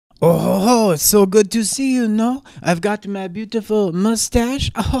Oh, it's so good to see you, no? I've got my beautiful mustache.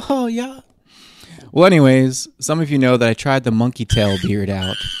 Oh, yeah. Well, anyways, some of you know that I tried the monkey tail beard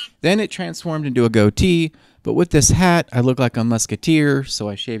out. Then it transformed into a goatee, but with this hat, I look like a musketeer, so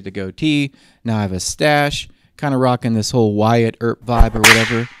I shaved the goatee. Now I have a stash, kind of rocking this whole Wyatt Earp vibe or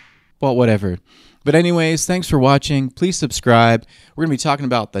whatever. Well, whatever. But anyways, thanks for watching. Please subscribe. We're going to be talking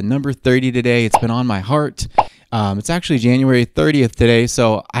about the number 30 today. It's been on my heart. It's actually January 30th today,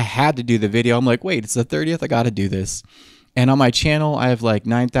 so I had to do the video. I'm like, wait, it's the 30th? I got to do this. And on my channel, I have like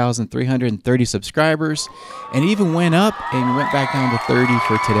 9,330 subscribers. And it even went up and went back down to 30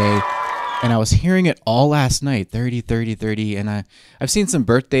 for today. And I was hearing it all last night, 30, 30, 30. And I've seen some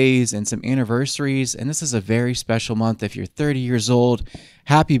birthdays and some anniversaries. And this is a very special month. If you're 30 years old,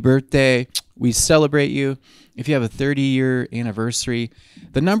 happy birthday. We celebrate you. If you have a 30-year anniversary,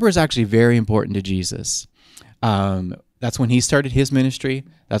 the number is actually very important to Jesus. That's when he started his ministry.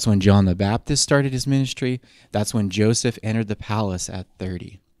 That's when John the Baptist started his ministry. That's when Joseph entered the palace at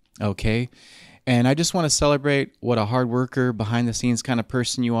 30. Okay? And I just want to celebrate what a hard worker, behind the scenes kind of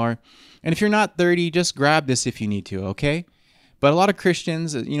person you are. And if you're not 30, just grab this if you need to, okay? But a lot of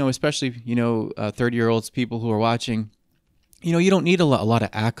Christians, especially, 30-year-olds, people who are watching, you don't need a lot of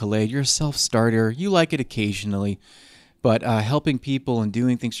accolade. You're a self-starter. You like it occasionally. But helping people and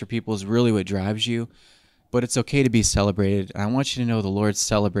doing things for people is really what drives you. But it's okay to be celebrated. I want you to know the Lord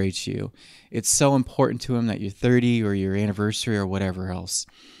celebrates you. It's so important to him that you're 30 or your anniversary or whatever else.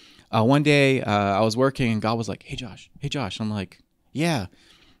 One day I was working and God was like, hey, Josh. I'm like, yeah.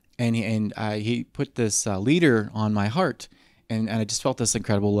 And he put this leader on my heart. And I just felt this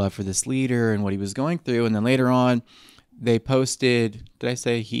incredible love for this leader and what he was going through. And then later on, they posted, did I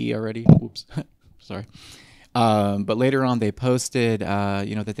say he already? Oops, sorry. But later on, they posted,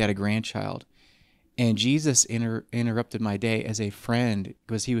 that they had a grandchild. And Jesus interrupted my day as a friend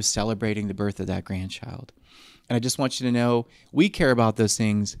because he was celebrating the birth of that grandchild. And I just want you to know we care about those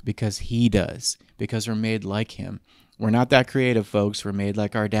things because he does, because we're made like him. We're not that creative, folks. We're made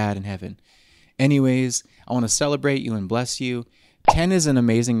like our dad in heaven. Anyways, I want to celebrate you and bless you. 10 is an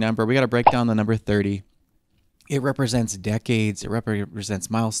amazing number. We got to break down the number 30. It represents decades. It represents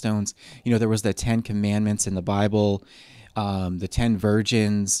milestones. There was the 10 commandments in the Bible, the 10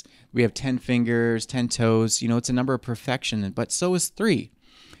 virgins. We have 10 fingers, 10 toes. It's a number of perfection, but so is 3.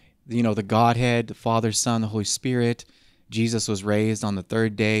 The Godhead, the Father, Son, the Holy Spirit. Jesus was raised on the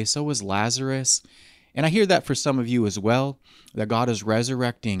 3rd day. So was Lazarus. And I hear that for some of you as well, that God is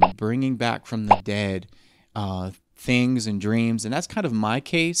resurrecting, bringing back from the dead things and dreams. And that's kind of my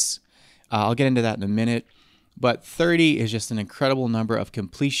case. I'll get into that in a minute. But 30 is just an incredible number of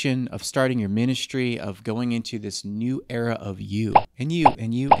completion, of starting your ministry, of going into this new era of you, and you,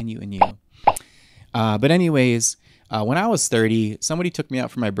 and you, and you, and you. But anyways, when I was 30, somebody took me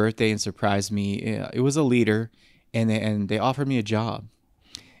out for my birthday and surprised me. It was a leader, and they offered me a job.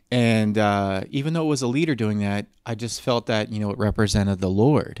 And even though it was a leader doing that, I just felt that, it represented the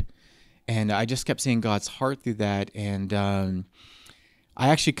Lord. And I just kept seeing God's heart through that. And I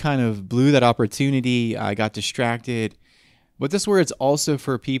actually kind of blew that opportunity. I got distracted. But this word's also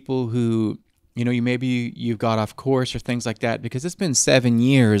for people who, you've got off course or things like that, because it's been 7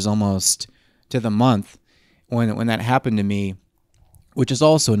 years almost to the month when that happened to me, which is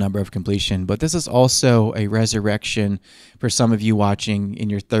also a number of completion. But this is also a resurrection for some of you watching in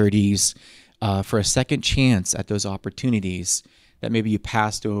your 30s for a second chance at those opportunities that maybe you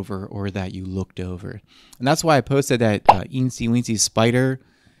passed over or that you looked over. And that's why I posted that Eensy Weensy Spider.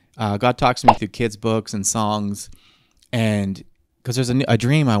 God talks to me through kids' books and songs. And because there's a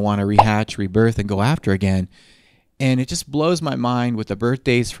dream I want to rehatch, rebirth, and go after again. And it just blows my mind with the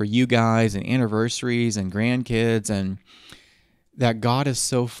birthdays for you guys and anniversaries and grandkids, and that God is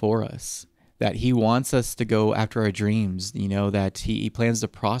so for us, that he wants us to go after our dreams, that he plans to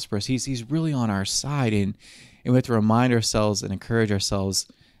prosper us. He's really on our side, and we have to remind ourselves and encourage ourselves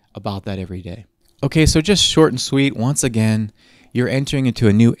about that every day. Okay, so just short and sweet, once again, you're entering into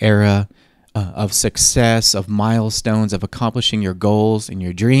a new era of success, of milestones, of accomplishing your goals and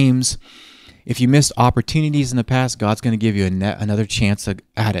your dreams. If you missed opportunities in the past, God's going to give you another chance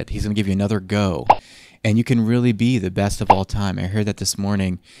at it. He's going to give you another go. And you can really be the best of all time. I heard that this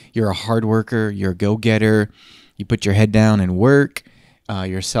morning. You're a hard worker. You're a go-getter. You put your head down and work.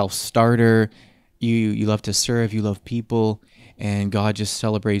 You're a self-starter. You love to serve. You love people. And God just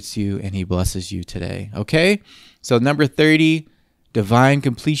celebrates you and he blesses you today. Okay? So number 30, divine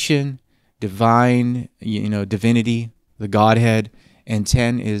completion, divine, divinity, the Godhead. And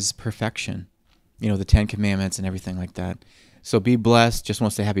 10 is perfection. The 10 commandments and everything like that. So be blessed. Just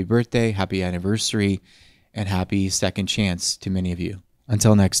want to say happy birthday, happy anniversary, and happy second chance to many of you.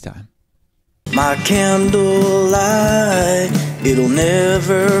 Until next time. My candlelight, it'll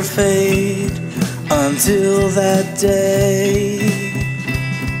never fade until that day.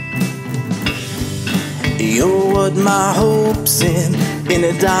 You're what my hope's in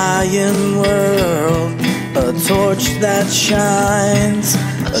a dying world. A torch that shines,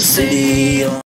 a city